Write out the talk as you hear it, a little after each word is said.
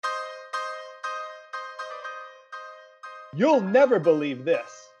You'll never believe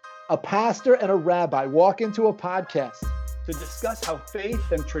this. A pastor and a rabbi walk into a podcast To discuss how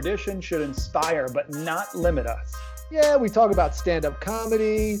faith and tradition should inspire but not limit us. Yeah, we talk about stand-up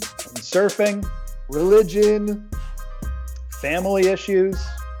comedy, And surfing, religion, family issues,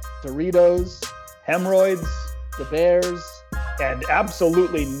 Doritos, hemorrhoids, the Bears. and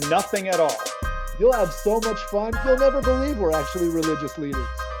absolutely nothing at all. You'll have so much fun, you'll never believe we're actually religious leaders.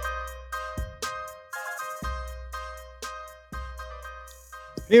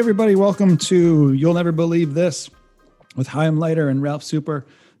 Hey, everybody. Welcome to You'll Never Believe This with Chaim Leiter and Ralph Super.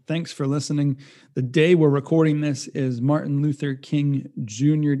 Thanks for listening. The day we're recording this is Martin Luther King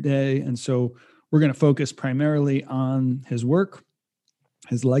Jr. Day. And so we're going to focus primarily on his work,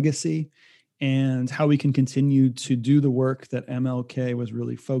 his legacy, and how we can continue to do the work that MLK was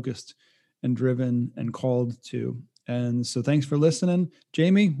really focused and driven and called to. And so thanks for listening.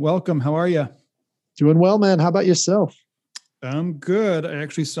 Jamie, welcome. How are you? Doing well, man. How about yourself? I'm good. I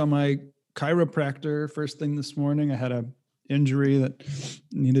actually saw my chiropractor first thing this morning. I had a injury that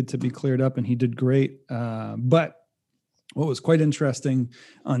needed to be cleared up, and he did great. But what was quite interesting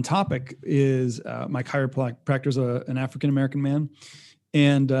on topic is my chiropractor is an African-American man.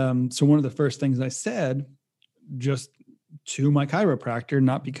 And so one of the first things I said just to my chiropractor,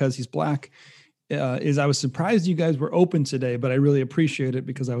 not because he's Black, is I was surprised you guys were open today, but I really appreciate it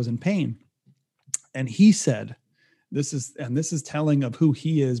because I was in pain. And he said, this is telling of who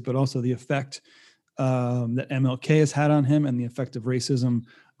he is, but also the effect that MLK has had on him and the effect of racism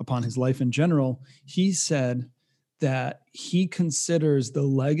upon his life in general. He said that he considers the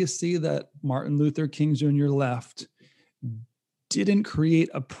legacy that Martin Luther King Jr. left didn't create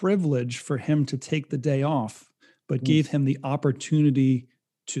a privilege for him to take the day off, but gave him the opportunity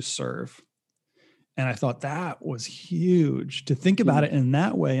to serve. And I thought that was huge to think about it in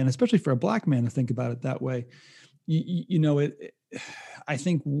that way. And especially for a Black man to think about it that way. I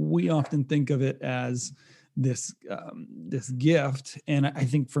think we often think of it as this gift. And I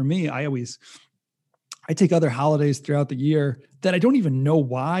think for me, I take other holidays throughout the year that I don't even know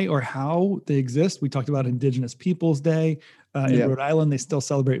why or how they exist. We talked about Indigenous Peoples Day. In Rhode Island, they still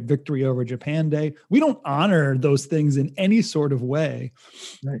celebrate Victory over Japan Day. We don't honor those things in any sort of way,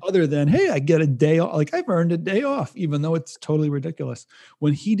 other than, hey, I get a day off. Like, I've earned a day off, even though it's totally ridiculous.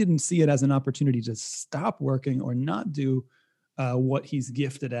 When he didn't see it as an opportunity to stop working or not do what he's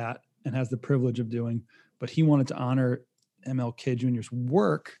gifted at and has the privilege of doing, but he wanted to honor MLK Jr.'s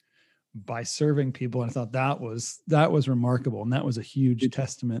work by serving people. And I thought that was remarkable. And that was a huge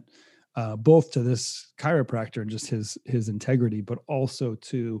testament both to this chiropractor and just his integrity, but also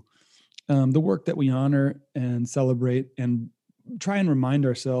to the work that we honor and celebrate and try and remind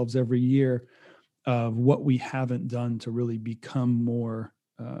ourselves every year of what we haven't done to really become more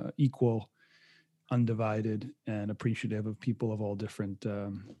equal, undivided, and appreciative of people of all different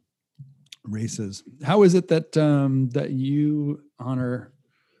races. How is it that that you honor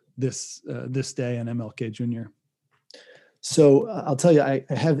this day and MLK Jr.? So I'll tell you,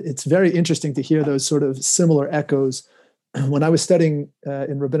 it's very interesting to hear those sort of similar echoes. When I was studying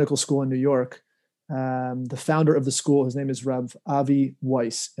in rabbinical school in New York, the founder of the school, his name is Rav Avi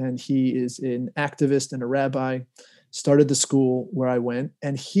Weiss, and he is an activist and a rabbi, started the school where I went,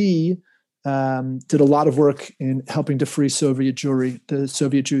 and he did a lot of work in helping to free the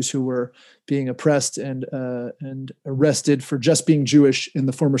Soviet Jews who were being oppressed and arrested for just being Jewish in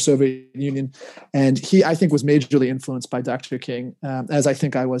the former Soviet Union. And he, I think, was majorly influenced by Dr. King, as I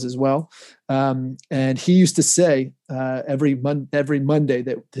think I was as well. And he used to say every Monday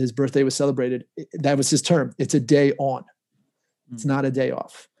that his birthday was celebrated, that was his term. It's a day on. It's not a day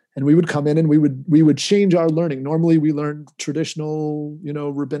off. And we would come in and we would change our learning. Normally we learned traditional,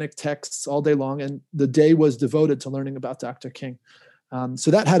 rabbinic texts all day long, and the day was devoted to learning about Dr. King.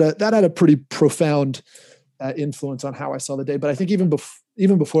 So that had a pretty profound influence on how I saw the day. But I think even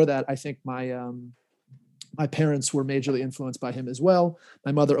before that, I think my parents were majorly influenced by him as well.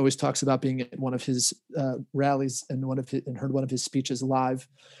 My mother always talks about being at one of his rallies and heard one of his speeches live,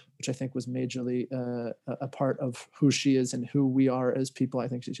 which I think was majorly a part of who she is and who we are as people. I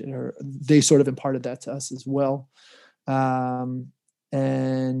think they sort of imparted that to us as well. And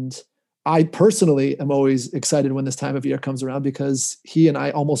I personally am always excited when this time of year comes around because he and I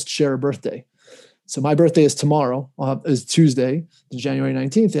almost share a birthday. So my birthday is tomorrow, is Tuesday, January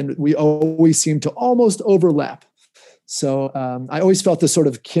 19th, and we always seem to almost overlap. So I always felt this sort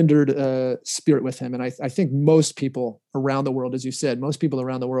of kindred spirit with him. And I think most people around the world, as you said,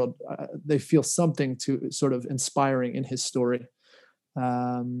 they feel something to sort of inspiring in his story.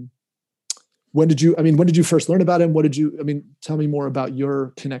 When did you first learn about him? Tell me more about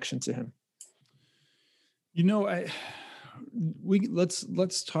your connection to him.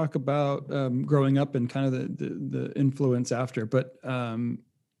 let's talk about growing up and kind of the influence after. But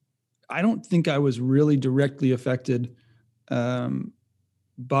I don't think I was really directly affected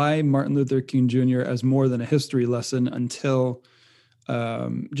by Martin Luther King Jr. as more than a history lesson until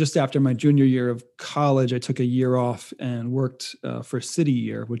just after my junior year of college. I took a year off and worked for City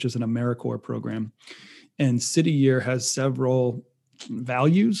Year, which is an AmeriCorps program. And City Year has several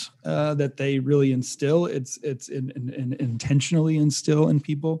values that they really instill. It's intentionally instill in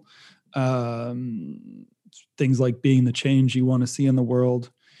people. Things like being the change you want to see in the world.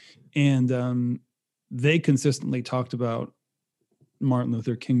 And they consistently talked about Martin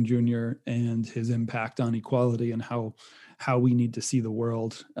Luther King Jr. and his impact on equality and how we need to see the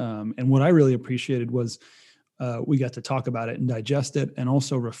world. And what I really appreciated was we got to talk about it and digest it, and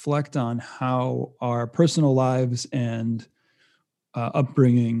also reflect on how our personal lives and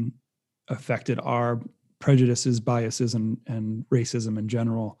upbringing affected our prejudices, biases, and racism in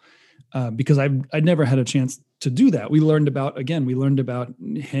general. Because I'd never had a chance to do that. We learned about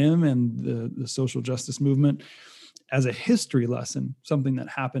him and the social justice movement as a history lesson, something that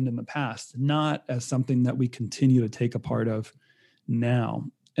happened in the past, not as something that we continue to take a part of now.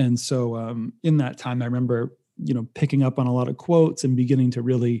 And so in that time, I remember, picking up on a lot of quotes and beginning to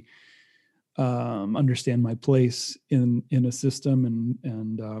really understand my place in a system.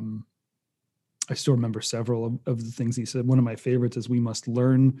 And I still remember several of the things he said. One of my favorites is, "We must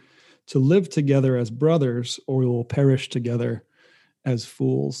learn to live together as brothers, or we will perish together as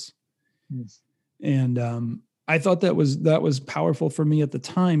fools." Yes. And I thought that was powerful for me at the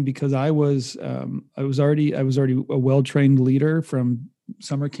time, because I was already a well-trained leader from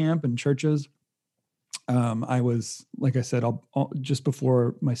summer camp and churches. I was, like I said, just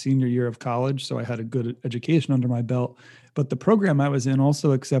before my senior year of college, so I had a good education under my belt. But the program I was in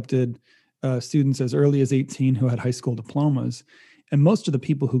also accepted students as early as 18 who had high school diplomas. And most of the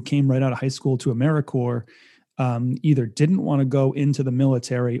people who came right out of high school to AmeriCorps either didn't want to go into the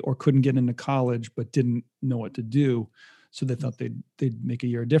military or couldn't get into college, but didn't know what to do. So they thought they'd make a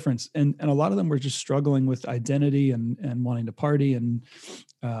year difference. And a lot of them were just struggling with identity and wanting to party and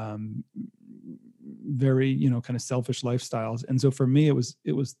very, kind of selfish lifestyles. And so for me, it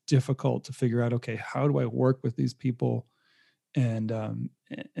was difficult to figure out, okay, how do I work with these people? And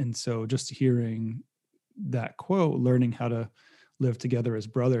so just hearing that quote, learning how to live together as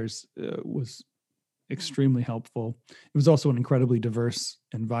brothers, was extremely helpful. It was also an incredibly diverse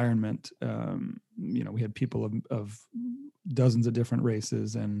environment. We had people of dozens of different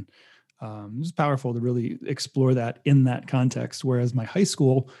races, and it was powerful to really explore that in that context. Whereas my high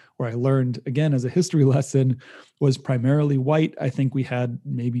school, where I learned, again, as a history lesson, was primarily white. I think we had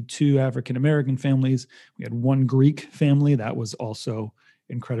maybe 2 African-American families. We had 1 Greek family that was also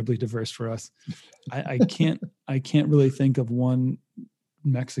incredibly diverse for us. I can't really think of one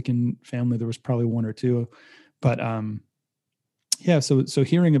Mexican family. There was probably 1 or 2, but so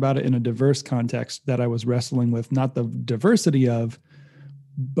hearing about it in a diverse context that I was wrestling with, not the diversity of,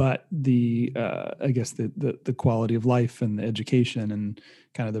 but the quality of life and the education and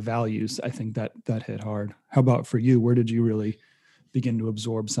kind of the values, I think that hit hard. How about for you? Where did you really begin to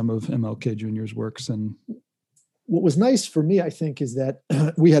absorb some of MLK Jr.'s works? And what was nice for me, I think, is that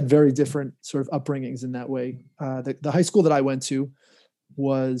we had very different sort of upbringings in that way. The high school that I went to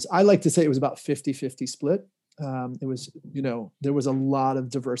was, I like to say, it was about 50-50 split. It was, there was a lot of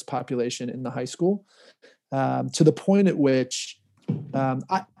diverse population in the high school, to the point at which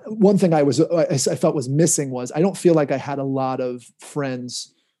one thing I felt was missing was, I don't feel like I had a lot of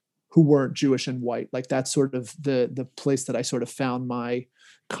friends who weren't Jewish and white. Like, that's sort of the place that I sort of found my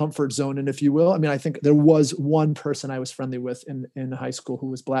comfort zone in, if you will. I mean, I think there was one person I was friendly with in high school who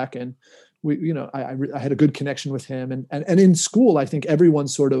was Black, and I had a good connection with him. And in school, I think everyone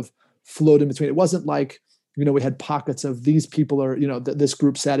sort of flowed in between. It wasn't like, we had pockets of these people are, this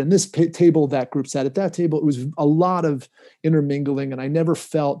group sat in this table, that group sat at that table. It was a lot of intermingling, and I never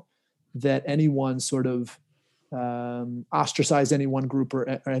felt that anyone sort of ostracized any one group or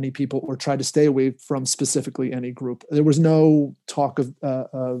any people, or tried to stay away from specifically any group. There was no talk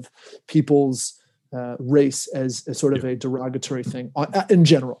of people's race as sort of a derogatory thing in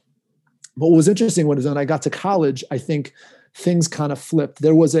general. But what was interesting was, when I got to college, I think things kind of flipped.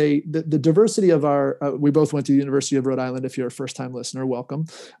 There was the diversity of our, we both went to the University of Rhode Island. If you're a first-time listener, welcome.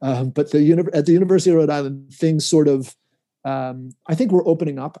 But at the University of Rhode Island, things sort of, I think we're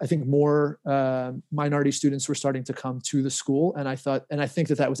opening up. I think more minority students were starting to come to the school. And I think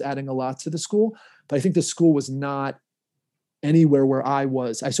that was adding a lot to the school. But I think the school was not anywhere where I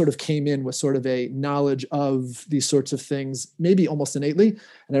was. I sort of came in with sort of a knowledge of these sorts of things, maybe almost innately.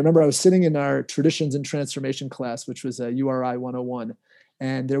 And I remember I was sitting in our traditions and transformation class, which was a URI 101.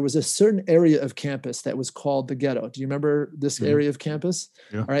 And there was a certain area of campus that was called the ghetto. Do you remember this area of campus?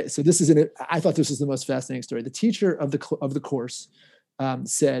 Yeah. All right. So I thought this was the most fascinating story. The teacher of the course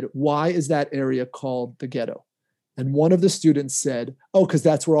said, "Why is that area called the ghetto?" And one of the students said, "Oh, because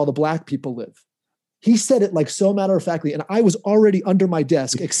that's where all the Black people live." He said it like so matter-of-factly, and I was already under my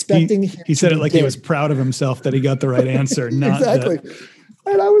desk expecting him. He said it like he was proud of himself that he got the right answer. Not exactly.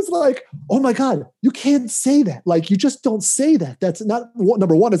 And I was like, "Oh my God, you can't say that. Like, you just don't say that. That's not,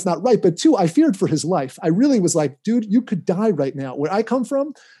 number one, it's not right. But two, I feared for his life. I really was like, dude, you could die right now. Where I come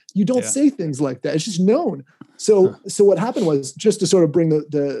from, you don't say things like that. It's just known." So what happened was, just to sort of bring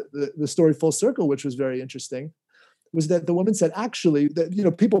the story full circle, which was very interesting, was that the woman said, actually, that, you know,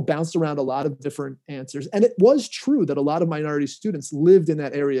 people bounced around a lot of different answers. And it was true that a lot of minority students lived in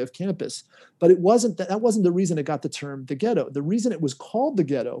that area of campus, but that wasn't the reason it got the term the ghetto. The reason it was called the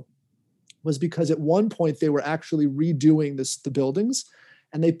ghetto was because at one point they were actually redoing the buildings,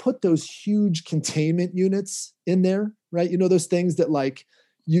 and they put those huge containment units in there, right? You know, those things that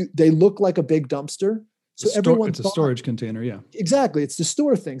they look like a big dumpster. So it's a storage container. Yeah, exactly. It's to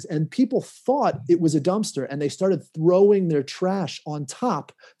store things. And people thought it was a dumpster, and they started throwing their trash on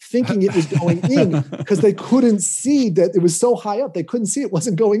top, thinking it was going in, because they couldn't see that it was so high up. They couldn't see it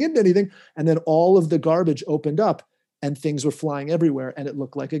wasn't going into anything. And then all of the garbage opened up and things were flying everywhere, and it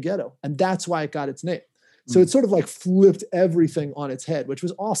looked like a ghetto. And that's why it got its name. So it sort of like flipped everything on its head, which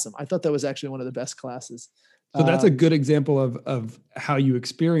was awesome. I thought that was actually one of the best classes. So that's a good example of how you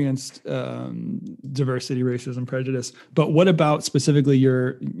experienced diversity, racism, prejudice. But what about specifically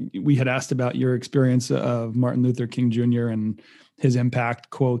we had asked about your experience of Martin Luther King Jr. and his impact,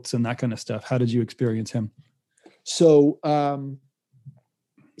 quotes, and that kind of stuff. How did you experience him? So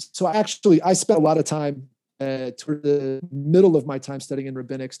actually, I spent a lot of time toward the middle of my time studying in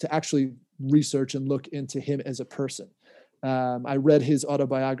rabbinics to actually research and look into him as a person. I read his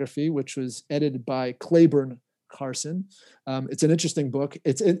autobiography, which was edited by Claiborne Carson. It's an interesting book.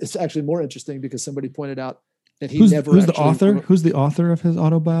 It's actually more interesting because somebody pointed out that who's the author? Who's the author of his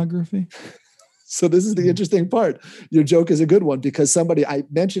autobiography? So this is the interesting part. Your joke is a good one, because I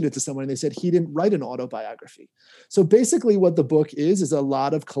mentioned it to someone and they said he didn't write an autobiography. So basically what the book is a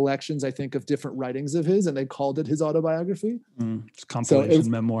lot of collections, I think, of different writings of his, and they called it his autobiography. It's compilation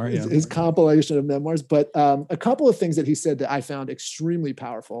memoir. Yeah. His compilation of memoirs. But a couple of things that he said that I found extremely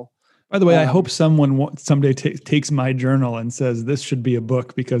powerful. By the way, I hope someone someday takes my journal and says this should be a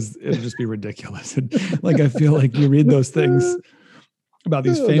book, because it'll just be ridiculous. Like, I feel like you read those things about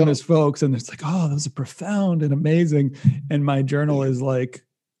these famous folks, and it's like, oh, those are profound and amazing. And my journal is like,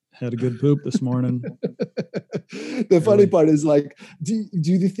 had a good poop this morning. The funny part is, like, do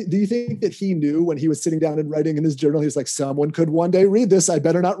you think that he knew when he was sitting down and writing in his journal, he was like, someone could one day read this, I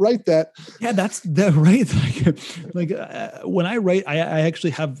better not write that. Yeah, that's right. When I write, I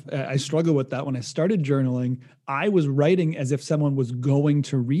actually I struggle with that. When I started journaling, I was writing as if someone was going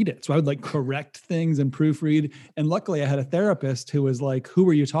to read it. So I would like correct things and proofread. And luckily I had a therapist who was like, who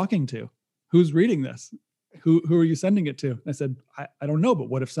are you talking to? Who's reading this? Who are you sending it to? I said, I don't know, but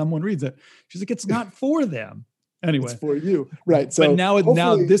what if someone reads it? She's like, it's not for them. Anyway, it's for you. Right. So but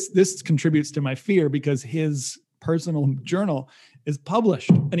now this contributes to my fear, because his personal journal is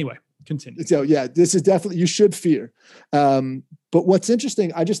published. Anyway, continue. So yeah, this is definitely, you should fear. But what's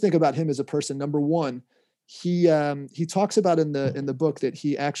interesting, I just think about him as a person. Number one, he talks about in the book that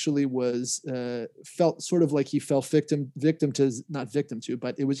he actually felt sort of like he fell victim to, not victim to,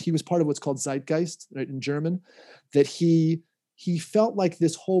 but he was part of what's called Zeitgeist, right, in German, that he felt like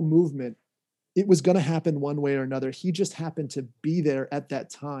this whole movement, it was going to happen one way or another. He just happened to be there at that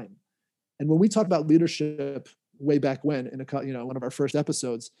time. And when we talk about leadership way back when, in one of our first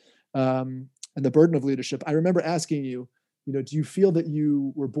episodes, and the burden of leadership, I remember asking you, do you feel that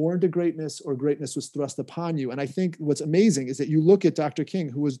you were born to greatness, or greatness was thrust upon you? And I think what's amazing is that you look at Dr. King,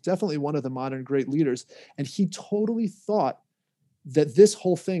 who was definitely one of the modern great leaders, and he totally thought that this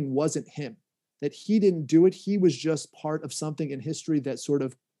whole thing wasn't him, that he didn't do it. He was just part of something in history that sort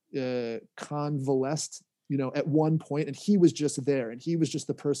of convalesced, at one point, and he was just there, and he was just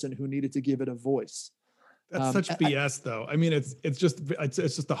the person who needed to give it a voice. That's such BS, though. I mean, it's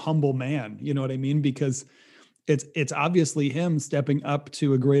just a humble man. You know what I mean? Because it's obviously him stepping up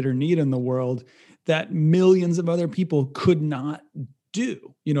to a greater need in the world that millions of other people could not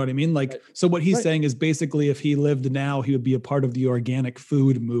do. You know what I mean? Like, right. So what he's saying is basically, if he lived now, he would be a part of the organic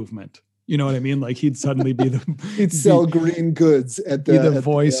food movement. You know what I mean? Like, he'd suddenly be he'd sell green goods at the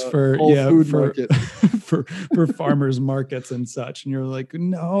voice for food market. for farmers markets and such. And you're like,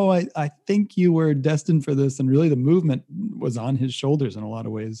 no, I think you were destined for this. And really the movement was on his shoulders in a lot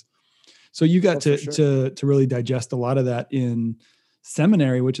of ways. So you got to really digest a lot of that in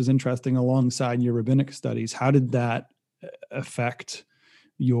seminary, which is interesting, alongside your rabbinic studies. How did that affect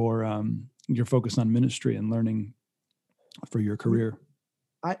your focus on ministry and learning for your career?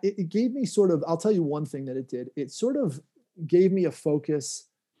 It gave me sort of, I'll tell you one thing that it did. It sort of gave me a focus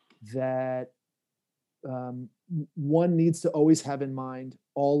that one needs to always have in mind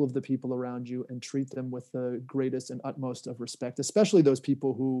all of the people around you and treat them with the greatest and utmost of respect, especially those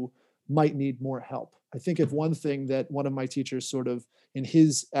people who might need more help. I think if one thing that one of my teachers sort of in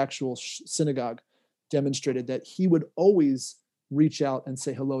his actual synagogue demonstrated, that he would always reach out and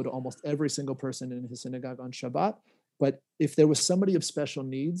say hello to almost every single person in his synagogue on Shabbat. But if there was somebody of special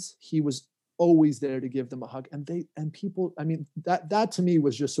needs, he was always there to give them a hug. And people, I mean, that to me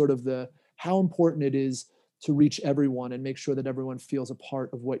was just sort of how important it is to reach everyone and make sure that everyone feels a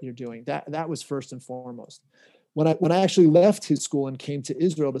part of what you're doing. That was first and foremost. When I actually left his school and came to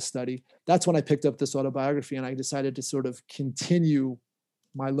Israel to study, that's when I picked up this autobiography, and I decided to sort of continue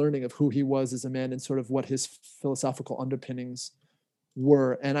my learning of who he was as a man and sort of what his philosophical underpinnings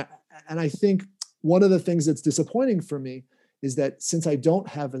were. And I think one of the things that's disappointing for me is that since I don't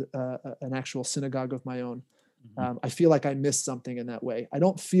have an actual synagogue of my own, I feel like I missed something in that way. I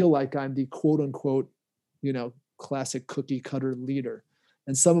don't feel like I'm the quote unquote, classic cookie cutter leader.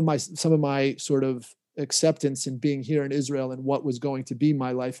 And some of my sort of acceptance in being here in Israel and what was going to be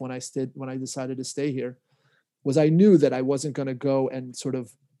my life when I decided to stay here was I knew that I wasn't going to go and sort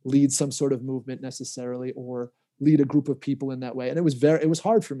of lead some sort of movement necessarily or lead a group of people in that way. And it was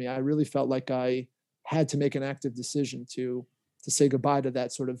hard for me. I really felt like I had to make an active decision to say goodbye to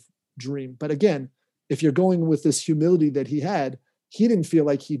that sort of dream. But again, if you're going with this humility that he had, he didn't feel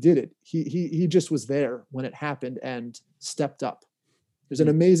like he did it. He just was there when it happened and stepped up. There's an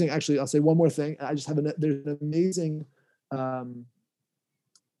amazing, actually, I'll say one more thing. There's an amazing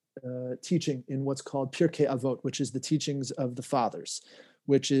teaching in what's called Pirkei Avot, which is the teachings of the fathers,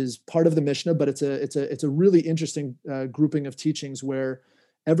 which is part of the Mishnah, but it's a really interesting grouping of teachings where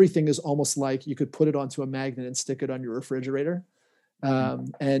everything is almost like you could put it onto a magnet and stick it on your refrigerator.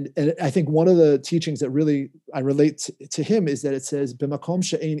 And I think one of the teachings that really I relate to him is that it says, "B'makom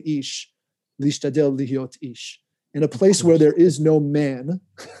she'ein ish, lishtadel lihiot ish." In a place where there is no man,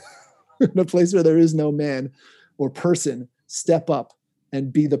 or person, step up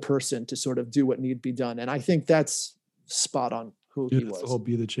and be the person to sort of do what need be done. And I think that's spot on who he was. The whole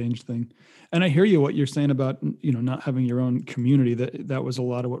be the change thing. And I hear you, what you're saying about, not having your own community. That was a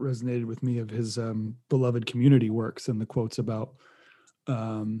lot of what resonated with me of his beloved community works and the quotes about,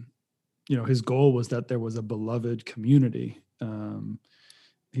 his goal was that there was a beloved community.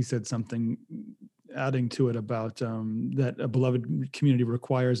 He said something adding to it about that a beloved community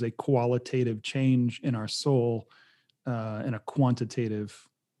requires a qualitative change in our soul and a quantitative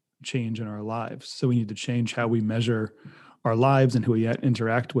change in our lives. So we need to change how we measure our lives and who we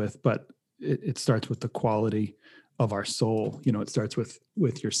interact with, but it starts with the quality of our soul. It starts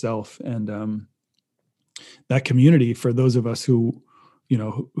with yourself. And that community, for those of us who,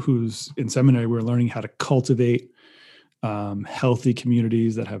 who's in seminary, we're learning how to cultivate healthy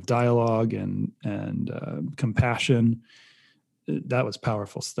communities that have dialogue and compassion. That was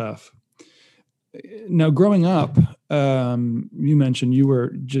powerful stuff. Now, growing up, you mentioned you were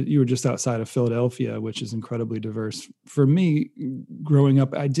just outside of Philadelphia, which is incredibly diverse. For me, growing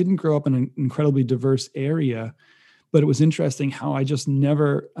up, I didn't grow up in an incredibly diverse area, but it was interesting how I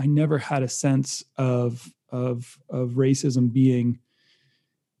never had a sense of racism being.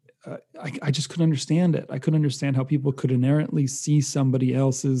 I just couldn't understand it. I couldn't understand how people could inherently see somebody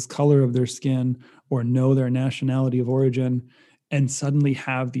else's color of their skin or know their nationality of origin and suddenly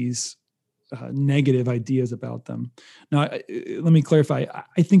have these negative ideas about them. Now, let me clarify.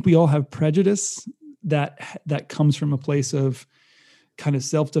 I think we all have prejudice that comes from a place of kind of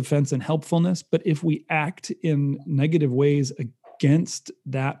self-defense and helpfulness. But if we act in negative ways against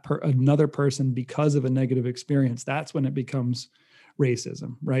another person because of a negative experience, that's when it becomes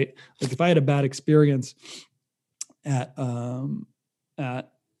racism, right? Like if I had a bad experience at a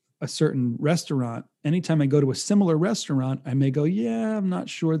certain restaurant, anytime I go to a similar restaurant, I may go, yeah, I'm not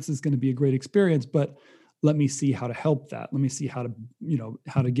sure this is going to be a great experience, but let me see how to help that. Let me see how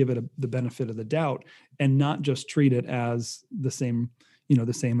to give it the benefit of the doubt and not just treat it as the same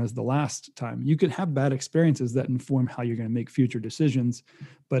as the last time. You could have bad experiences that inform how you're going to make future decisions.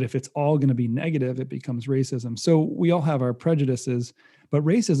 But if it's all going to be negative, it becomes racism. So we all have our prejudices, but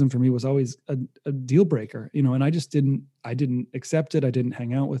racism for me was always a deal breaker, and I didn't accept it. I didn't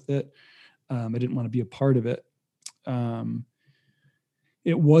hang out with it. I didn't want to be a part of it.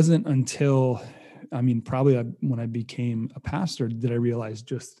 It wasn't until, probably when I became a pastor did I realize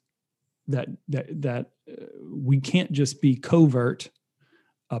just that we can't just be covert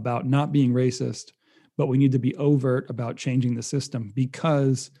about not being racist, but we need to be overt about changing the system,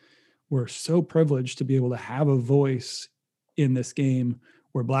 because we're so privileged to be able to have a voice in this game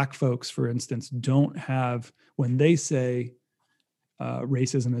where Black folks, for instance, don't have, when they say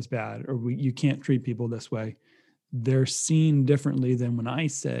racism is bad, or you can't treat people this way, they're seen differently than when I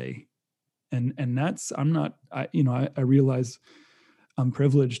say, and that's, I realize I'm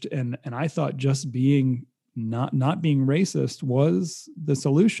privileged, and I thought just being not being racist was the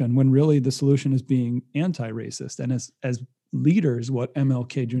solution, when really the solution is being anti-racist. And as leaders, what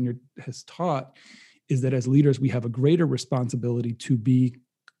MLK Jr. has taught is that as leaders, we have a greater responsibility to be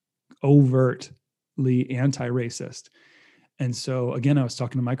overtly anti-racist. And so again, I was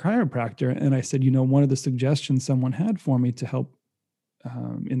talking to my chiropractor and I said, one of the suggestions someone had for me to help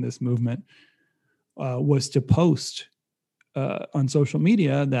in this movement was to post on social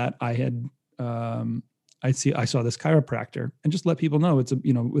media that I had, I saw this chiropractor, and just let people know it's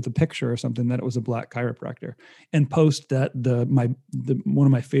with a picture or something that it was a Black chiropractor, and post that one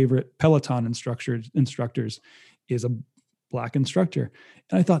of my favorite Peloton instructors is a Black instructor.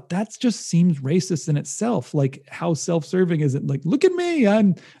 And I thought that just seems racist in itself. Like, how self-serving is it? Like, look at me,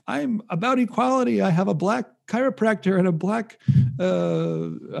 I'm about equality. I have a Black chiropractor and a Black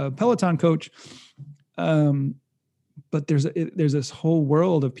Peloton coach. But there's this whole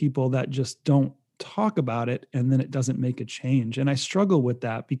world of people that just don't talk about it, and then it doesn't make a change. And I struggle with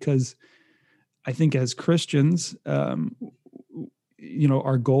that, because I think as Christians, our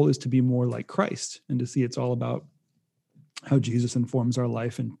goal is to be more like Christ, and to see it's all about how Jesus informs our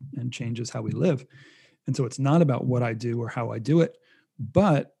life and changes how we live. And so it's not about what I do or how I do it,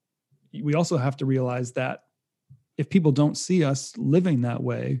 but we also have to realize that if people don't see us living that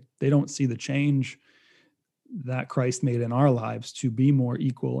way, they don't see the change that Christ made in our lives to be more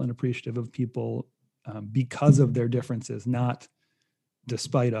equal and appreciative of people because of their differences, not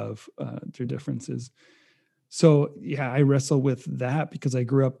despite of their differences. So yeah, I wrestle with that because I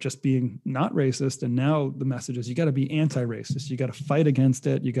grew up just being not racist. And now the message is you got to be anti-racist. You got to fight against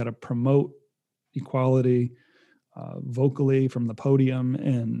it. You got to promote equality vocally from the podium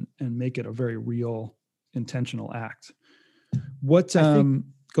and make it a very real, intentional act. Go ahead.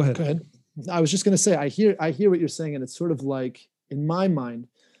 Go ahead. I was just going to say, I hear what you're saying. And it's sort of like, in my mind,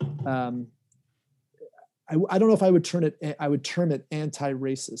 I don't know if I would term it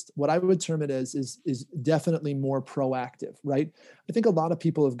anti-racist. What I would term it as is definitely more proactive, right? I think a lot of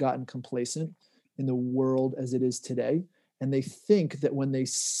people have gotten complacent in the world as it is today. And they think that when they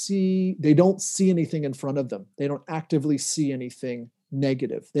don't see anything in front of them. They don't actively see anything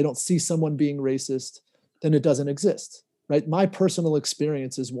negative. They don't see someone being racist, then it doesn't exist. Right? My personal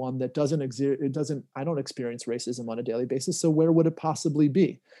experience is one that doesn't exist. I don't experience racism on a daily basis. So where would it possibly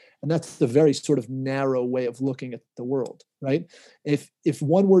be? And that's the very sort of narrow way of looking at the world, right? If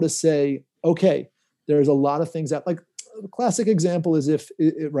one were to say, okay, there's a lot of things that, like, the classic example is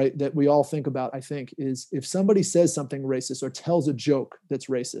right, that we all think about, I think, is if somebody says something racist or tells a joke that's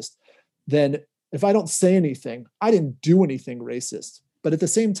racist, then if I don't say anything, I didn't do anything racist. But at the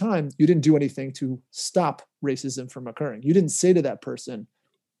same time, you didn't do anything to stop racism from occurring. You didn't say to that person,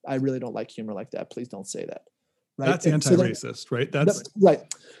 I really don't like humor like that. Please don't say that. Right? That's anti-racist, right? That's right.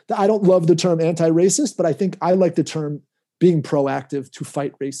 I don't love the term anti-racist, but I think I like the term being proactive to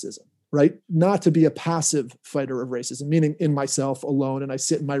fight racism, right? Not to be a passive fighter of racism, meaning in myself alone. And I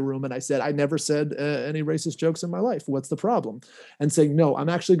sit in my room and I said, I never said any racist jokes in my life. What's the problem? And saying, no, I'm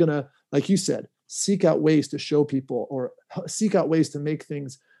actually going to, like you said, seek out ways to show people or seek out ways to make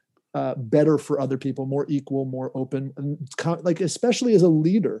things better for other people, more equal, more open. And like, especially as a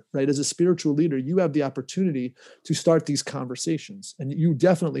leader, right? As a spiritual leader, you have the opportunity to start these conversations, and you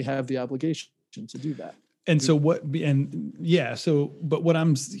definitely have the obligation to do that. And so but what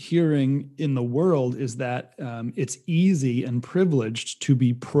I'm hearing in the world is that it's easy and privileged to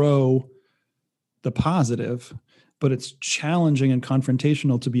be pro the positive, but it's challenging and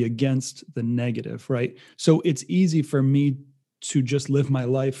confrontational to be against the negative, right? So it's easy for me to just live my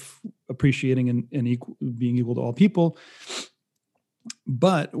life appreciating and being equal to all people.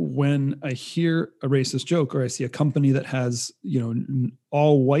 But when I hear a racist joke, or I see a company that has,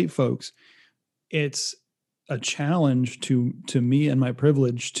 all white folks, it's a challenge to me and my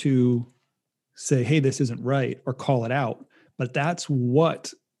privilege to say, hey, this isn't right, or call it out. But that's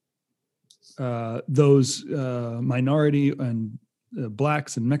what those minority and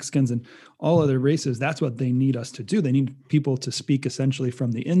blacks and Mexicans and all other races, that's what they need us to do. They need people to speak essentially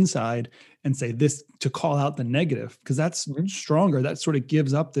from the inside and say this, to call out the negative, because that's stronger. That sort of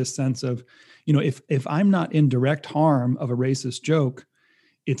gives up this sense of, if I'm not in direct harm of a racist joke,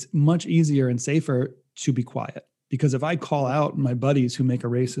 it's much easier and safer to be quiet. Because if I call out my buddies who make a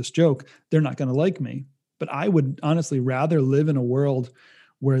racist joke, they're not going to like me. But I would honestly rather live in a world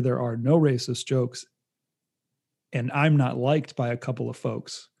where there are no racist jokes and I'm not liked by a couple of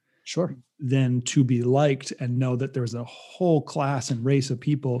folks, Sure, than to be liked and know that there's a whole class and race of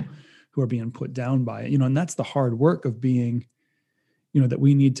people who are being put down by it. And that's the hard work of being, that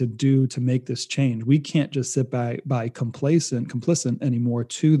we need to do to make this change. We can't just sit by complicit anymore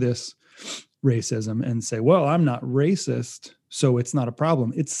to this racism and say, well, I'm not racist, so it's not a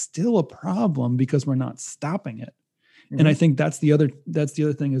problem. It's still a problem because we're not stopping it. And I think that's the other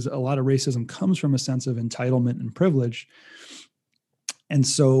thing, is a lot of racism comes from a sense of entitlement and privilege. And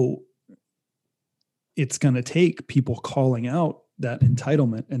so it's going to take people calling out that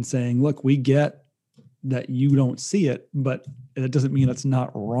entitlement and saying, look, we get that you don't see it, but it doesn't mean it's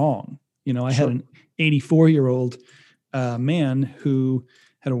not wrong. I had an 84-year-old man who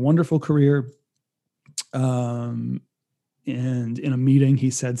had a wonderful career. And in a meeting, he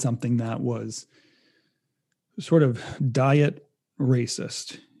said something that was sort of diet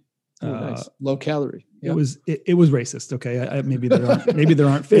racist. Nice. Low calorie. Yep. It was racist. Okay. Maybe there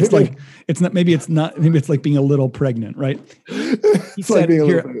aren't, it's like, maybe it's like being a little pregnant, right? He said,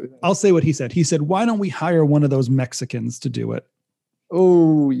 I'll say what he said. He said, why don't we hire one of those Mexicans to do it?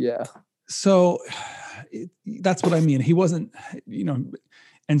 Oh yeah. So that's what I mean. He wasn't,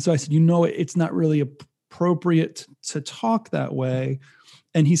 and so I said, it's not really appropriate to talk that way.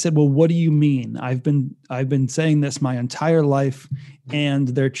 And he said, well, what do you mean? I've been saying this my entire life, and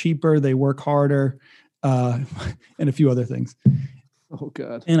they're cheaper, they work harder, and a few other things. Oh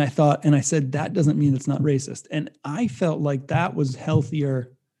God. And I said, that doesn't mean it's not racist. And I felt like that was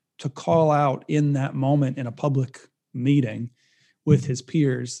healthier to call out in that moment in a public meeting with his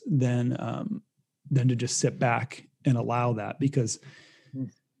peers than to just sit back and allow that, because,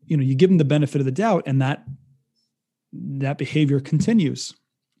 you give them the benefit of the doubt and that behavior continues.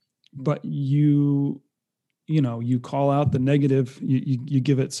 But you call out the negative, you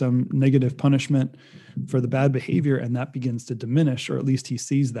give it some negative punishment for the bad behavior, and that begins to diminish, or at least he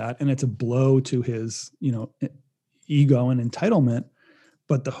sees that. And it's a blow to his, ego and entitlement.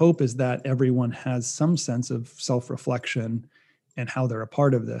 But the hope is that everyone has some sense of self-reflection and how they're a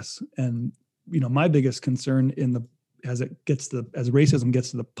part of this. And, my biggest concern as racism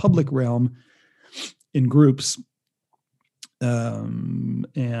gets to the public realm in groups, and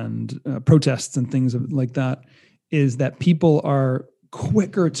protests and things like that, is that people are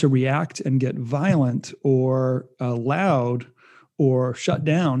quicker to react and get violent or loud or shut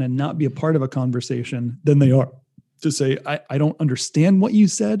down and not be a part of a conversation than they are to say, I don't understand what you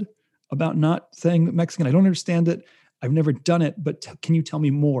said about not saying Mexican. I don't understand it. I've never done it, but can you tell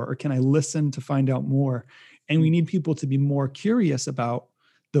me more? Or can I listen to find out more? And we need people to be more curious about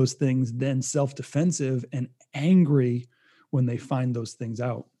those things than self-defensive and angry when they find those things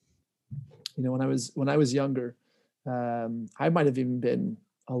out. When I was younger, I might have even been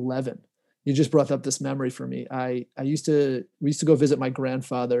 11. You just brought up this memory for me. We used to go visit my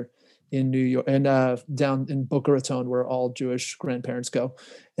grandfather in New York and down in Boca Raton, where all Jewish grandparents go.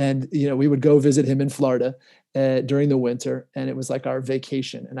 And, we would go visit him in Florida during the winter, and it was like our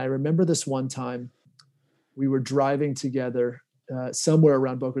vacation. And I remember this one time we were driving together somewhere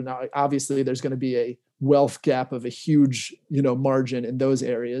around Boca. Now, obviously there's going to be a wealth gap of a huge, margin in those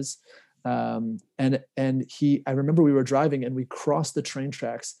areas. I remember we were driving and we crossed the train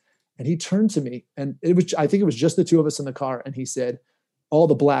tracks, and he turned to me, and I think it was just the two of us in the car. And he said, all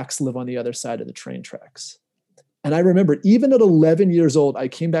the blacks live on the other side of the train tracks. And I remember, even at 11 years old, I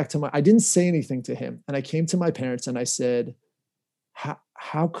came back I didn't say anything to him. And I came to my parents and I said,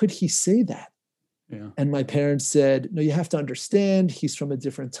 how could he say that? Yeah. And my parents said, no, you have to understand, he's from a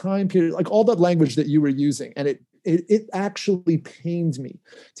different time period, like all that language that you were using. And it actually pained me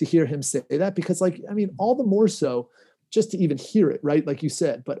to hear him say that, because all the more so just to even hear it, right? Like you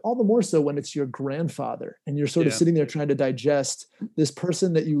said, but all the more so when it's your grandfather and you're sort of sitting there trying to digest this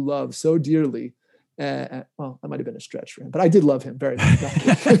person that you love so dearly. Well, that might've been a stretch for him, but I did love him very much.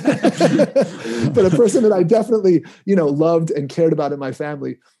 But a person that I definitely, loved and cared about in my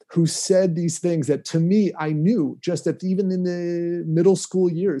family, who said these things that to me, I knew just that even in the middle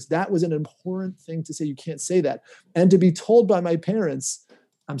school years, that was an important thing to say. You can't say that. And to be told by my parents,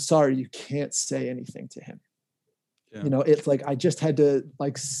 I'm sorry, you can't say anything to him. Yeah. It's like, I just had to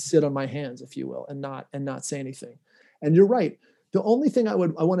sit on my hands, if you will, and not say anything. And you're right. The only thing I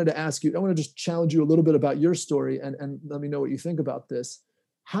wanted to ask you, I want to just challenge you a little bit about your story and let me know what you think about this.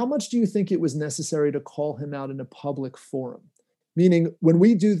 How much do you think it was necessary to call him out in a public forum? Meaning, when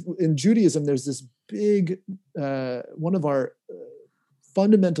we do in Judaism, there's this big, one of our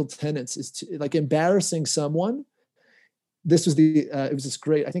fundamental tenets is to, like, embarrassing someone. This was it was this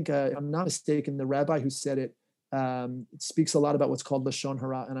great, I think, I'm not mistaken, the rabbi who said it, speaks a lot about what's called Lashon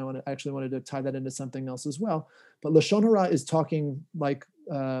Hara, and I actually wanted to tie that into something else as well. But Lashon Hara is talking like,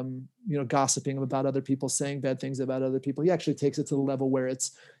 gossiping about other people, saying bad things about other people. He actually takes it to the level where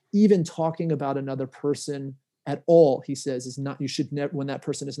it's even talking about another person at all. He says is not, you should never, when that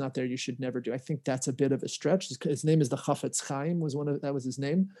person is not there, you should never do. I think that's a bit of a stretch. His name is the Chafetz Chaim, that was his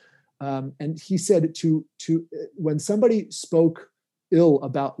name. And he said to when somebody spoke ill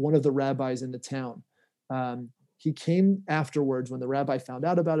about one of the rabbis in the town, he came afterwards when the rabbi found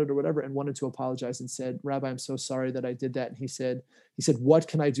out about it or whatever and wanted to apologize and said, "Rabbi, I'm so sorry that I did that." And he said, "What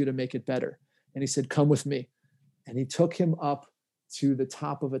can I do to make it better?" And he said, "Come with me." And he took him up to the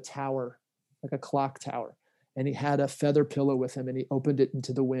top of a tower, like a clock tower. And he had a feather pillow with him and he opened it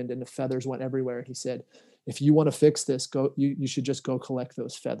into the wind and the feathers went everywhere. And he said, "If you want to fix this, you should just go collect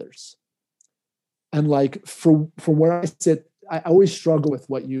those feathers." And like, from where I sit, I always struggle with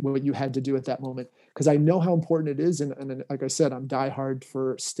what you had to do at that moment, because I know how important it is. And like I said, I'm diehard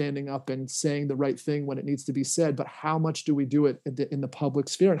for standing up and saying the right thing when it needs to be said. But how much do we do it in the public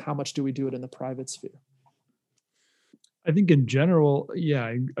sphere, and how much do we do it in the private sphere? I think in general,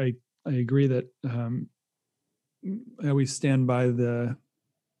 yeah, I agree that I always stand by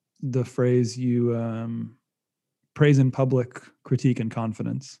the phrase, you praise in public, critique in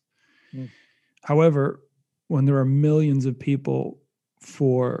confidence. Mm. However, when there are millions of people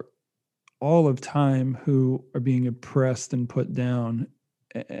for all of time who are being oppressed and put down,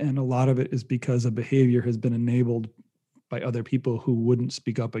 and a lot of it is because a behavior has been enabled by other people who wouldn't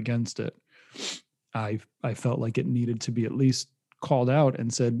speak up against it, I felt like it needed to be at least called out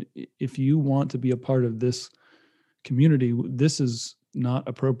and said, if you want to be a part of this community, this is not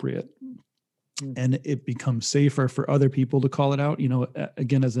appropriate. And it becomes safer for other people to call it out.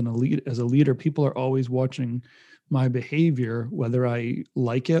 Again, as a leader, people are always watching my behavior, whether I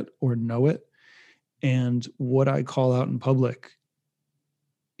like it or know it. And what I call out in public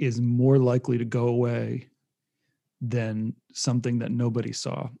is more likely to go away than something that nobody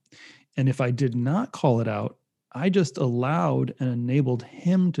saw. And if I did not call it out, I just allowed and enabled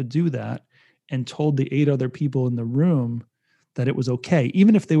him to do that and told the 8 other people in the room that it was okay,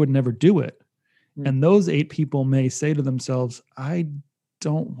 even if they would never do it. And those 8 people may say to themselves, I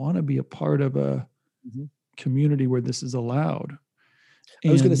don't want to be a part of a community where this is allowed. And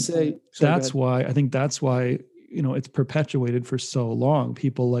I was going to say, that's why it's perpetuated for so long.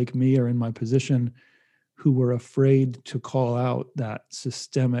 People like me are in my position who were afraid to call out that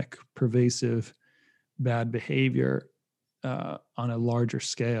systemic, pervasive, bad behavior on a larger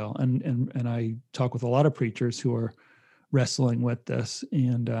scale. And I talk with a lot of preachers who are wrestling with this,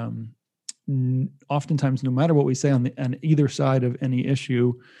 and oftentimes, no matter what we say on either side of any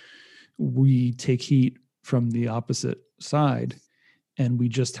issue, we take heat from the opposite side, and we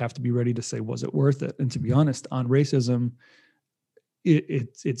just have to be ready to say, was it worth it? And to be honest, on racism,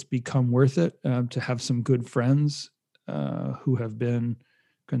 it's become worth it to have some good friends who have been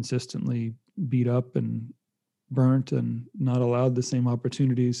consistently beat up and burnt and not allowed the same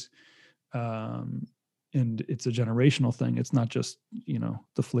opportunities. And it's a generational thing. It's not just,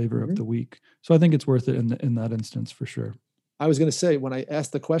 the flavor of the week. So I think it's worth it in that instance for sure. I was going to say, when I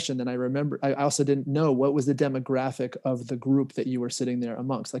asked the question, then I remember, I also didn't know what was the demographic of the group that you were sitting there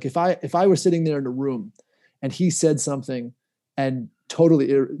amongst. Like if I were sitting there in a room and he said something and totally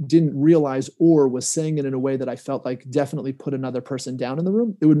didn't realize or was saying it in a way that I felt like definitely put another person down in the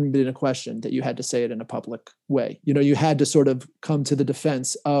room, it wouldn't have been a question that you had to say it in a public way. You had to sort of come to the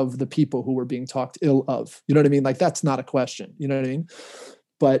defense of the people who were being talked ill of. You know what I mean? Like, that's not a question. You know what I mean?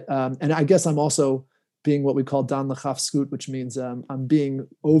 But, and I guess I'm also being what we call dan l'chaf skut, which means I'm being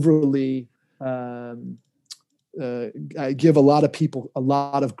overly, I give a lot of people a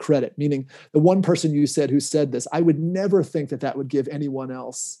lot of credit, meaning the one person you said who said this, I would never think that would give anyone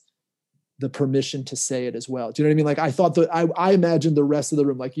else the permission to say it as well. Do you know what I mean? Like, I thought that I imagined the rest of the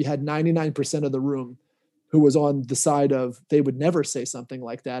room, like you had 99% of the room who was on the side of they would never say something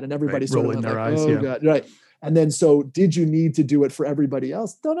like that. And everybody sort of went like, eyes, oh God, right. And then, so did you need to do it for everybody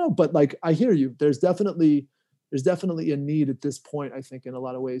else? Don't know. But like, I hear you. There's definitely a need at this point, I think, in a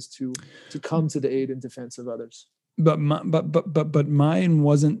lot of ways to come to the aid and defense of others. But mine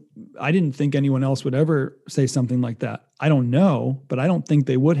wasn't, I didn't think anyone else would ever say something like that. I don't know, but I don't think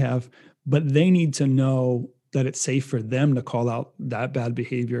they would have. But they need to know that it's safe for them to call out that bad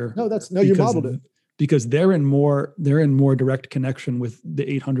behavior. You modeled it. Because they're in more direct connection with the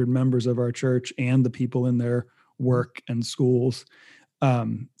 800 members of our church and the people in their work and schools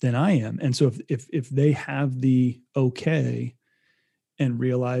than I am. And so if they have the okay and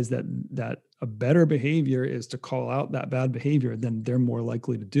realize that a better behavior is to call out that bad behavior, then they're more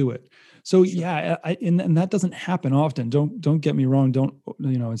likely to do it. So yeah, and that doesn't happen often. Don't get me wrong. Don't,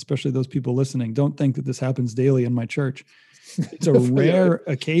 especially those people listening, don't think that this happens daily in my church. It's a rare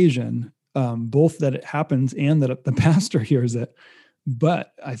occasion, both that it happens and that the pastor hears it.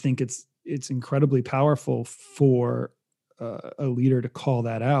 But I think it's incredibly powerful for a leader to call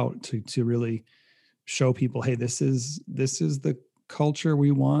that out, to really show people, hey, this is the culture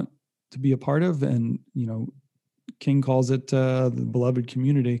we want to be a part of. And, King calls it the beloved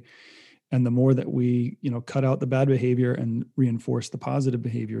community. And the more that we, cut out the bad behavior and reinforce the positive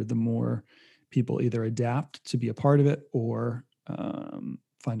behavior, the more people either adapt to be a part of it or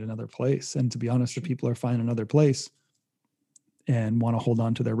find another place. And to be honest, if people are finding another place and want to hold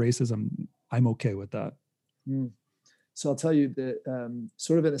on to their racism, I'm okay with that. So I'll tell you that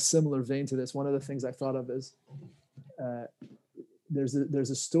sort of in a similar vein to this, one of the things I thought of is there's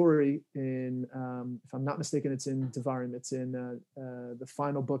a story in, if I'm not mistaken, it's in Devarim. It's in the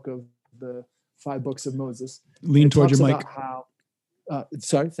final book of the 5 books of Moses. Lean towards your mic.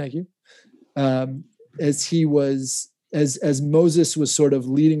 Sorry, thank you. As Moses was sort of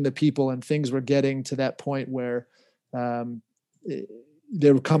leading the people and things were getting to that point where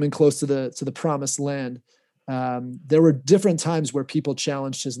they were coming close to the promised land. There were different times where people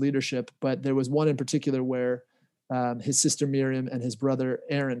challenged his leadership, but there was one in particular where his sister Miriam and his brother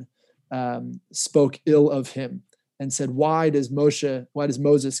Aaron spoke ill of him and said, why does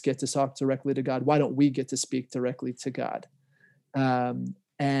Moses get to talk directly to God? Why don't we get to speak directly to God?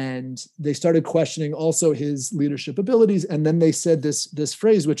 And they started questioning also his leadership abilities. And then they said this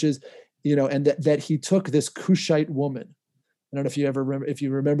phrase, which is, and that he took this Cushite woman. I don't know if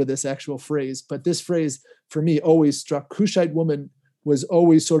you remember this actual phrase, but this phrase for me always struck. Cushite woman was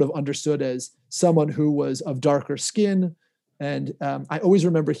always sort of understood as someone who was of darker skin. And I always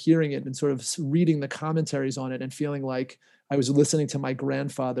remember hearing it and sort of reading the commentaries on it and feeling like I was listening to my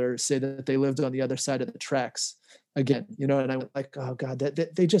grandfather say that they lived on the other side of the tracks again, and I went like, oh God,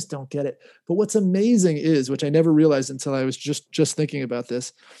 they just don't get it. But what's amazing is, which I never realized until I was just thinking about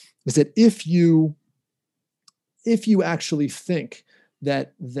this, is that if you actually think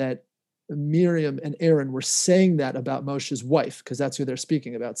that Miriam and Aaron were saying that about Moshe's wife, because that's who they're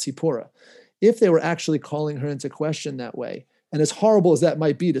speaking about, Zipporah, if they were actually calling her into question that way, and as horrible as that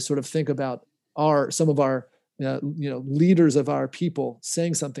might be to sort of think about some of our leaders of our people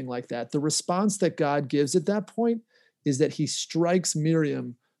saying something like that, the response that God gives at that point is that he strikes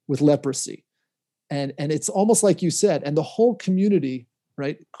Miriam with leprosy. And it's almost like you said, and the whole community,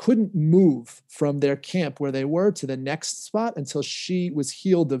 right, couldn't move from their camp where they were to the next spot until she was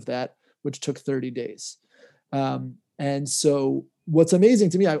healed of that, which took 30 days. And so what's amazing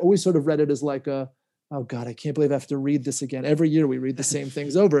to me, I always sort of read it as like oh God, I can't believe I have to read this again. Every year we read the same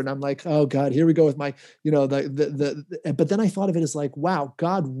things over. And I'm like, oh God, here we go with my, but then I thought of it as like, wow,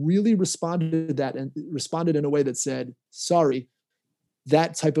 God really responded to that and responded in a way that said, sorry,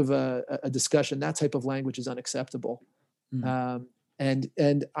 that type of a discussion, that type of language is unacceptable.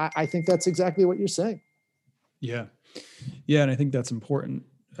 And I think that's exactly what you're saying. Yeah. Yeah. And I think that's important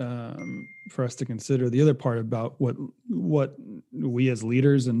for us to consider. The other part about what we as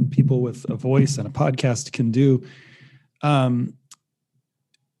leaders and people with a voice and a podcast can do,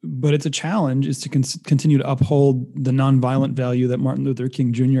 but it's a challenge, is to continue to uphold the nonviolent value that Martin Luther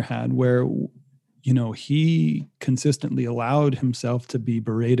King Jr. had, where he consistently allowed himself to be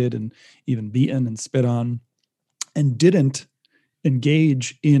berated and even beaten and spit on, and didn't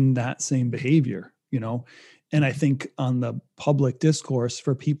engage in that same behavior, And I think on the public discourse,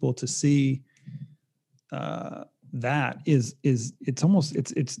 for people to see that is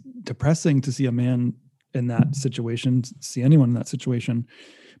it's depressing to see a man in that situation, see anyone in that situation,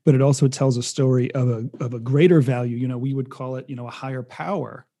 but it also tells a story of a greater value. We would call it, a higher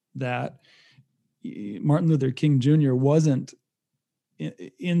power, that Martin Luther King Jr. wasn't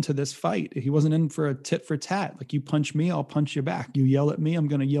into this fight. He wasn't in for a tit for tat. Like, you punch me, I'll punch you back. You yell at me, I'm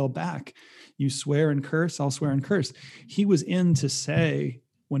going to yell back. You swear and curse, I'll swear and curse. He was in to say,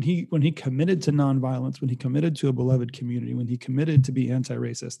 when he committed to nonviolence, when he committed to a beloved community, when he committed to be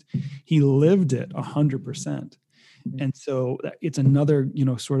anti-racist, he lived it 100%. And so it's another,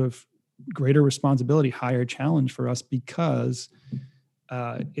 sort of greater responsibility, higher challenge for us, because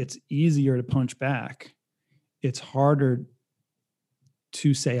it's easier to punch back. It's harder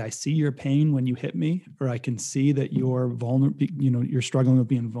to say, I see your pain when you hit me, or I can see that you're vulnerable, you're struggling with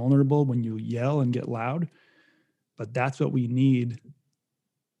being vulnerable when you yell and get loud. But that's what we need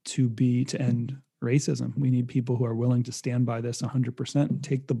to end racism. We need people who are willing to stand by this 100% and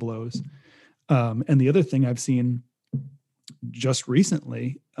take the blows. And the other thing I've seen just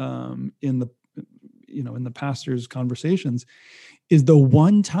recently in the pastors' conversations is the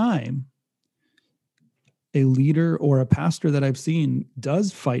one time a leader or a pastor that I've seen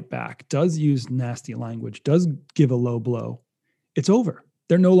does fight back, does use nasty language, does give a low blow, it's over.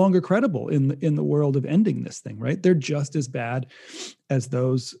 They're no longer credible in the world of ending this thing, right? They're just as bad as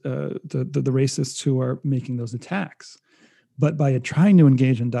those the racists who are making those attacks. But by trying to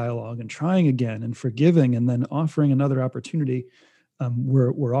engage in dialogue and trying again and forgiving and then offering another opportunity,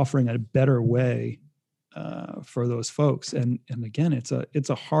 we're offering a better way for those folks. And again, it's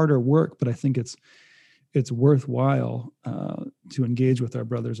a harder work, but I think it's worthwhile to engage with our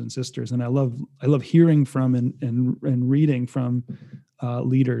brothers and sisters. And I love hearing from and reading from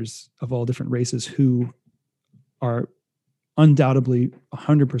leaders of all different races who are undoubtedly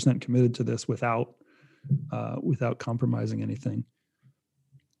 100% committed to this without compromising anything.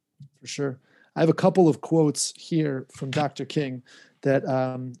 For sure. I have a couple of quotes here from Dr. King that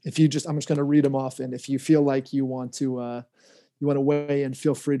I'm just going to read them off. And if you feel like you want to weigh in,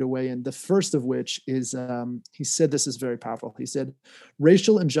 feel free to weigh in. The first of which is, he said, this is very powerful. He said,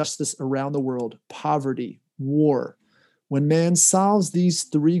 racial injustice around the world, poverty, war. When man solves these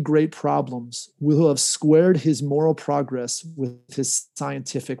three great problems, we'll have squared his moral progress with his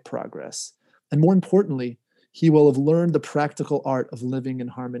scientific progress. And more importantly, he will have learned the practical art of living in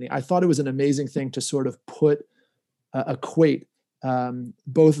harmony. I thought it was an amazing thing to sort of equate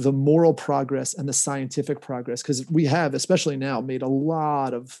both the moral progress and the scientific progress, because we have, especially now, made a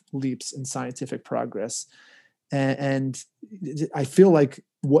lot of leaps in scientific progress. And I feel like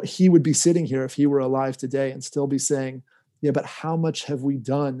what he would be sitting here if he were alive today and still be saying, yeah, but how much have we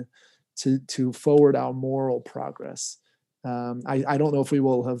done to forward our moral progress? I don't know if we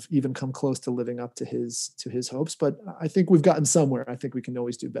will have even come close to living up to his hopes, but I think we've gotten somewhere. I think we can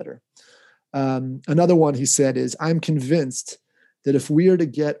always do better. Another one he said is, I'm convinced that if we are to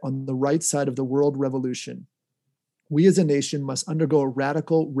get on the right side of the world revolution, we as a nation must undergo a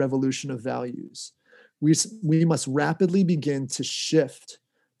radical revolution of values. We must rapidly begin to shift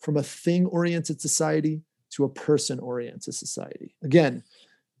from a thing-oriented society to a person-oriented society. Again,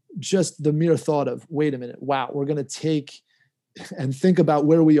 just the mere thought of, wait a minute, wow, we're going to take and think about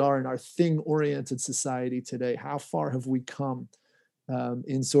where we are in our thing-oriented society today. How far have we come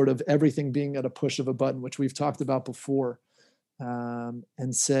in sort of everything being at a push of a button, which we've talked about before,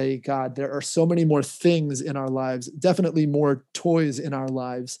 and say, God, there are so many more things in our lives, definitely more toys in our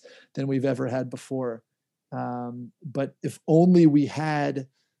lives than we've ever had before. But if only we had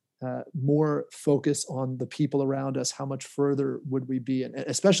more focus on the people around us, how much further would we be? And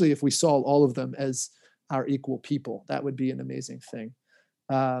especially if we saw all of them as our equal people, that would be an amazing thing.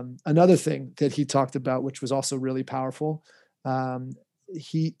 Another thing that he talked about, which was also really powerful,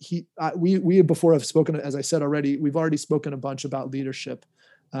 we before have spoken, as I said already, we've already spoken a bunch about leadership.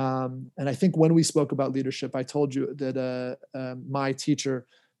 And I think when we spoke about leadership, I told you that my teacher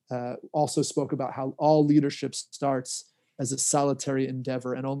also spoke about how all leadership starts as a solitary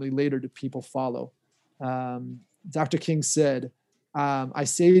endeavor, and only later do people follow. Dr. King said, I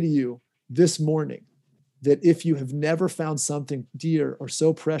say to you this morning that if you have never found something dear or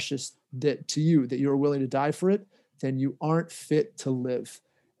so precious that to you that you're willing to die for it, then you aren't fit to live.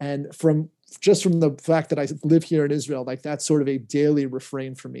 And from the fact that I live here in Israel, like that's sort of a daily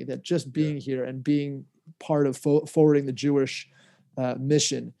refrain for me, that just being here and being part of forwarding the Jewish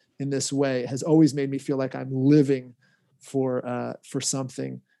mission in this way has always made me feel like I'm living for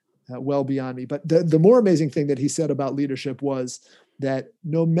something well beyond me. But the more amazing thing that he said about leadership was that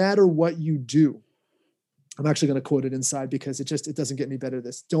no matter what you do, I'm actually going to quote it inside because it doesn't get any better than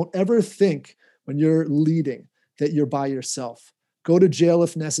this. Don't ever think when you're leading that you're by yourself. Go to jail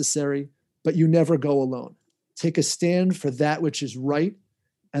if necessary, but you never go alone. Take a stand for that which is right,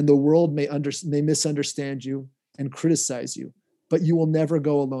 and the world may misunderstand you and criticize you, but you will never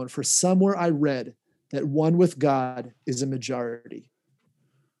go alone. For somewhere I read that one with God is a majority.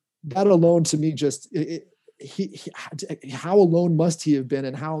 That alone to me how alone must he have been,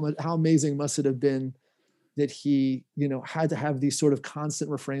 and how amazing must it have been that he, had to have these sort of constant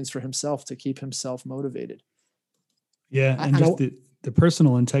refrains for himself to keep himself motivated. Yeah, and just the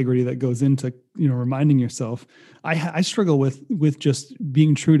personal integrity that goes into, reminding yourself. I struggle with just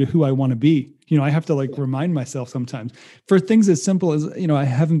being true to who I want to be. I have to remind myself sometimes for things as simple as, I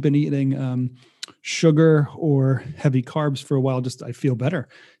haven't been eating sugar or heavy carbs for a while. Just I feel better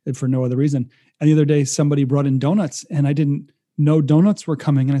for no other reason. And the other day, somebody brought in donuts, and I didn't know donuts were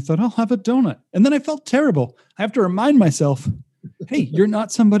coming. And I thought, I'll have a donut. And then I felt terrible. I have to remind myself, hey, you're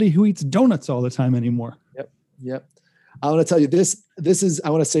not somebody who eats donuts all the time anymore. Yep. I want to tell you this is,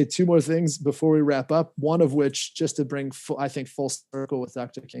 I want to say two more things before we wrap up. One of which, just to bring full circle with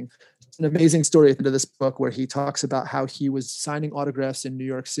Dr. King. It's an amazing story at the end of this book where he talks about how he was signing autographs in New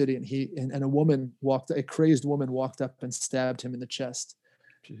York City, and a crazed woman walked up and stabbed him in the chest.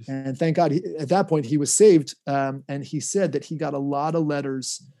 Jeez. And thank God at that point he was saved. And he said that he got a lot of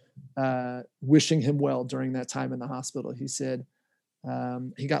letters wishing him well during that time in the hospital. He said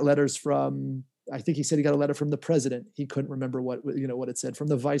he got letters from, I think he said he got a letter from the president. He couldn't remember what it said. From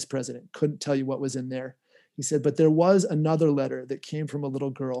the vice president, couldn't tell you what was in there. He said, but there was another letter that came from a little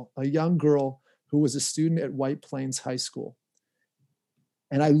girl, a young girl who was a student at White Plains High School.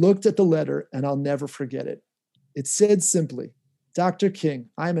 And I looked at the letter and I'll never forget it. It said simply, Dr. King,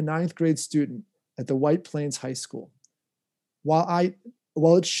 I am a 9th grade student at the White Plains High School. While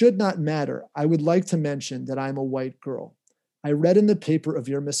it should not matter, I would like to mention that I'm a white girl. I read in the paper of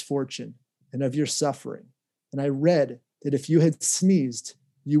your misfortune and of your suffering. And I read that if you had sneezed,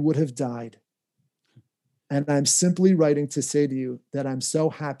 you would have died. And I'm simply writing to say to you that I'm so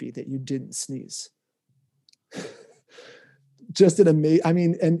happy that you didn't sneeze. Just an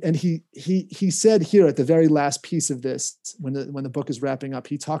amazing, and he said here at the very last piece of this, when the book is wrapping up,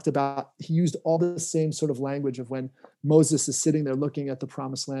 he he used all the same sort of language of when Moses is sitting there looking at the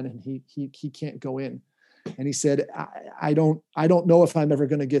promised land and he can't go in. And he said, I don't know if I'm ever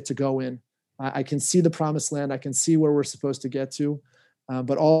going to get to go in. I can see the promised land. I can see where we're supposed to get to.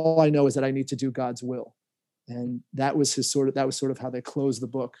 But all I know is that I need to do God's will. And that was sort of how they closed the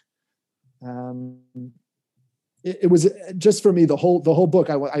book. It was just for me, the whole book.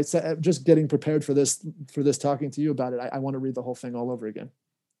 I said, just getting prepared for this talking to you about it. I want to read the whole thing all over again.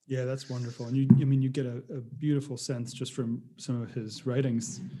 Yeah, that's wonderful. And you get a beautiful sense just from some of his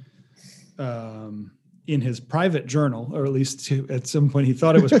writings, in his private journal, or at least at some point he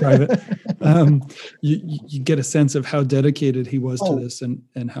thought it was private. You get a sense of how dedicated he was to this and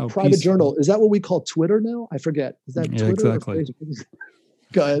how private peaceful. Journal. Is that what we call Twitter now? I forget. Is that Twitter? Exactly.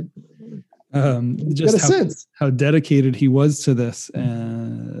 Go ahead. Just how dedicated he was to this,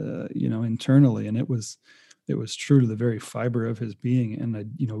 internally. And it was true to the very fiber of his being.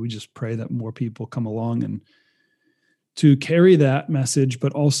 And we just pray that more people come along and to carry that message,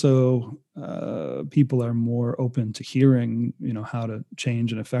 but also people are more open to hearing, how to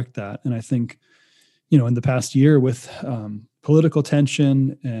change and affect that. And I think, in the past year with political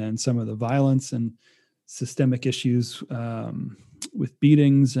tension and some of the violence and systemic issues with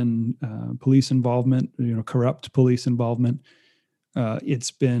beatings and police involvement, corrupt police involvement,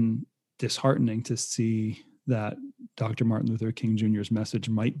 it's been disheartening to see that Dr. Martin Luther King Jr.'s message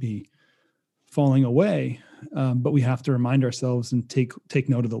might be falling away. But we have to remind ourselves and take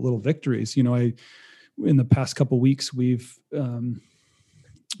note of the little victories. In the past couple of weeks, we've been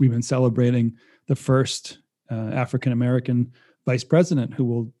celebrating the first African-American vice president who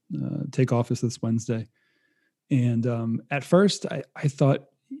will take office this Wednesday. And at first I thought,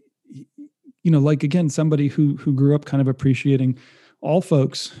 again, somebody who grew up kind of appreciating all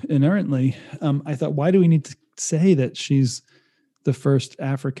folks inherently, I thought, why do we need to say that she's the first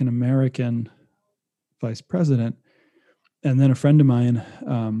African-American vice president? And then a friend of mine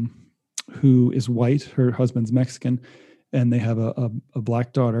who is white, her husband's Mexican, and they have a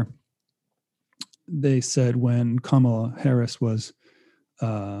black daughter. They said when Kamala Harris was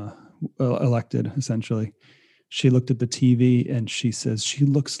elected, essentially, she looked at the TV and she says, "She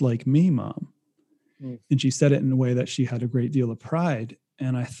looks like me, Mom." Mm. And she said it in a way that she had a great deal of pride.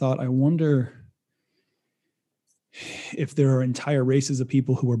 And I thought, I wonder if there are entire races of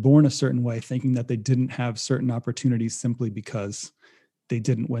people who were born a certain way, thinking that they didn't have certain opportunities simply because they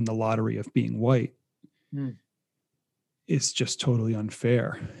didn't win the lottery of being white. Mm. It's just totally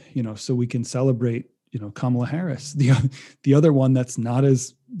unfair, so we can celebrate, Kamala Harris. The other one that's not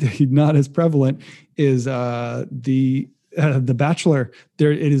as prevalent is the Bachelor.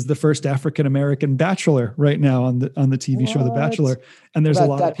 It is the first African-American bachelor right now on the TV show, The Bachelor. And there's a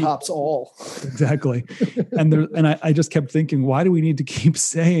lot of people. That tops all. Exactly. And I just kept thinking, why do we need to keep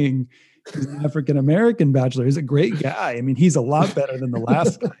saying he's an African-American bachelor? He's a great guy. I mean, he's a lot better than the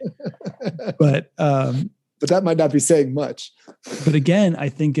last guy. But that might not be saying much. But again, I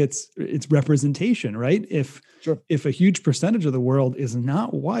think it's representation, right? If a huge percentage of the world is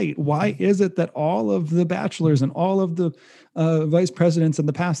not white, why is it that all of the bachelors and all of the vice presidents in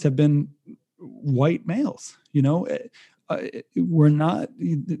the past have been white males?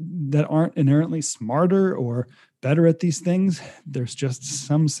 that aren't inherently smarter or better at these things. There's just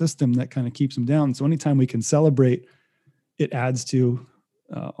some system that kind of keeps them down. So anytime we can celebrate, it adds to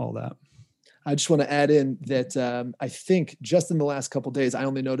all that. I just want to add in that I think just in the last couple of days, I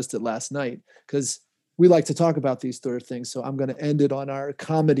only noticed it last night because we like to talk about these sort of things. So I'm going to end it on our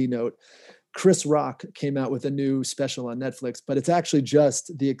comedy note. Chris Rock came out with a new special on Netflix, but it's actually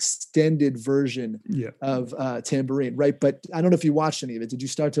just the extended version of Tambourine, right? But I don't know if you watched any of it. Did you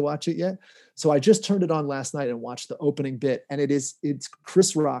start to watch it yet? So I just turned it on last night and watched the opening bit, and it's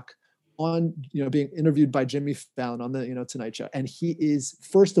Chris Rock on, being interviewed by Jimmy Fallon on the, Tonight Show. And he is,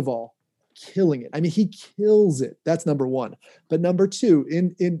 first of all, killing it. I mean, he kills it. That's number one. But number two,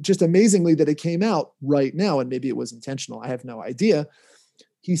 in just amazingly that it came out right now, and maybe it was intentional, I have no idea.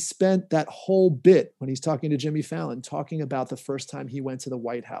 He spent that whole bit when he's talking to Jimmy Fallon, talking about the first time he went to the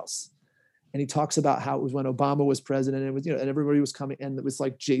White House. And he talks about how it was when Obama was president, and it was, and everybody was coming, and it was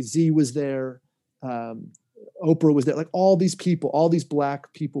like Jay-Z was there, Oprah was there, like all these people, all these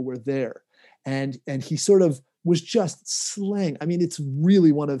Black people were there. And he sort of was just slaying. I mean, it's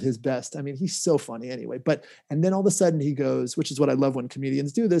really one of his best. I mean, he's so funny anyway. And then all of a sudden he goes, which is what I love when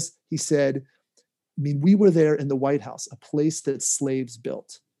comedians do this. He said, I mean, we were there in the White House, a place that slaves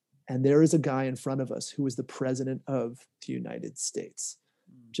built. And there is a guy in front of us who is the president of the United States.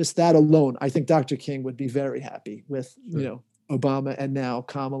 Just that alone, I think Dr. King would be very happy with, Obama and now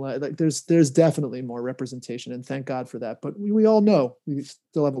Kamala. Like there's definitely more representation, and thank God for that. But we all know we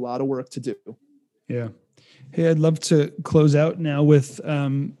still have a lot of work to do. Yeah. Hey, I'd love to close out now with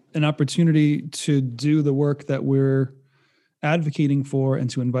an opportunity to do the work that we're advocating for and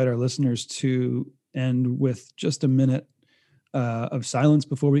to invite our listeners to end with just a minute of silence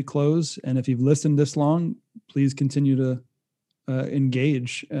before we close. And if you've listened this long, please continue to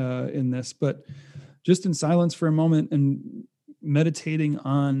engage in this, but just in silence for a moment and meditating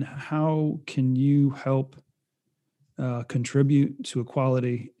on how can you help contribute to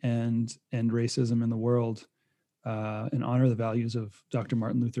equality and end racism in the world and honor the values of Dr.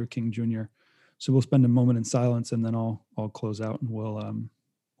 Martin Luther King Jr. So we'll spend a moment in silence, and then I'll close out, and we'll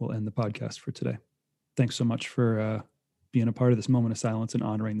end the podcast for today. Thanks so much for being a part of this moment of silence and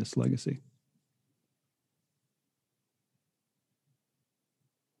honoring this legacy.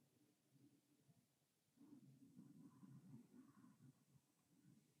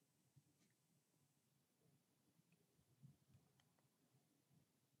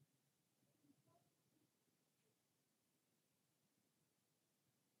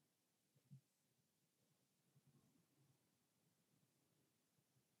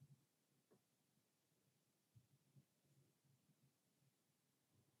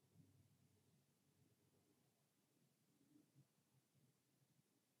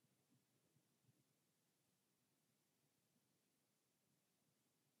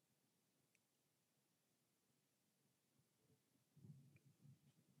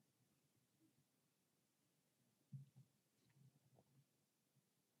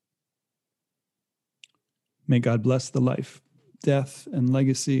 May God bless the life, death, and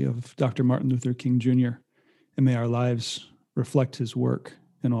legacy of Dr. Martin Luther King Jr., and may our lives reflect his work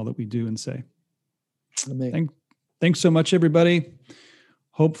in all that we do and say. Amen. Thanks so much, everybody.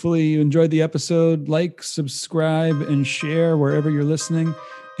 Hopefully you enjoyed the episode. Like, subscribe, and share wherever you're listening.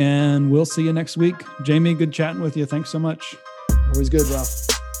 And we'll see you next week. Jamie, good chatting with you. Thanks so much. Always good,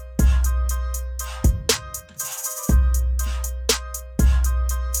 Ralph.